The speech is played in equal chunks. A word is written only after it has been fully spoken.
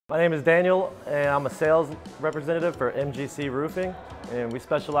My name is Daniel, and I'm a sales representative for MGC Roofing, and we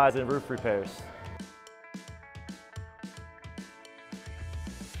specialize in roof repairs.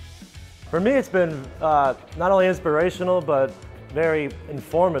 For me, it's been not only inspirational, but very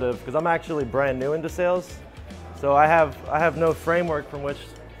informative, because I'm actually brand new into sales. So I have no framework from which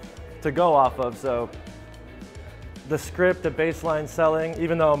to go off of. So the script, the baseline selling,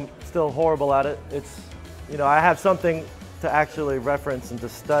 even though I'm still horrible at it, I have something to actually reference and to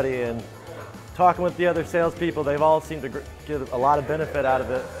study. And talking with the other salespeople, they've all seemed to get a lot of benefit out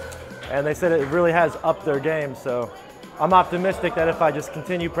of it. And they said it really has upped their game. So I'm optimistic that if I just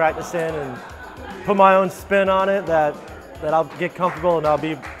continue practicing and put my own spin on it, that I'll get comfortable and I'll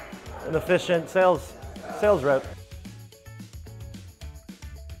be an efficient sales rep.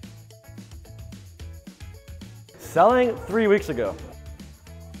 Selling 3 weeks ago.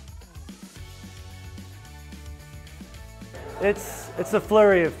 It's a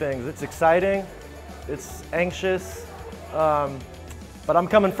flurry of things. It's exciting, it's anxious, but I'm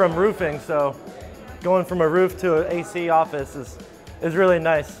coming from roofing, so going from a roof to an AC office is really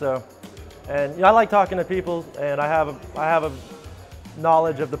nice. So, and I like talking to people, and I have a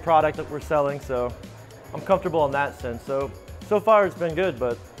knowledge of the product that we're selling, so I'm comfortable in that sense. So far it's been good,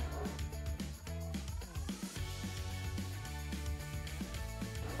 but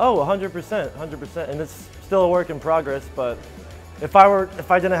oh, 100%, and it's still a work in progress. But if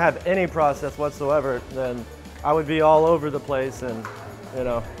I didn't have any process whatsoever, then I would be all over the place, and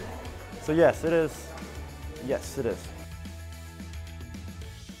So yes, it is. Yes, it is.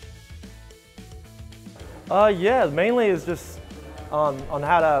 Yeah, mainly is just on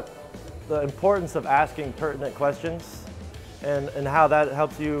the importance of asking pertinent questions, and how that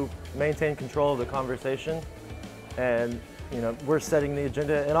helps you maintain control of the conversation. And we're setting the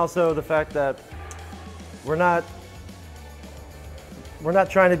agenda, and also the fact that we're not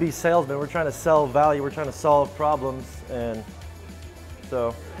trying to be salesmen. We're trying to sell value. We're trying to solve problems, and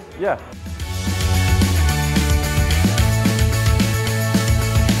so yeah.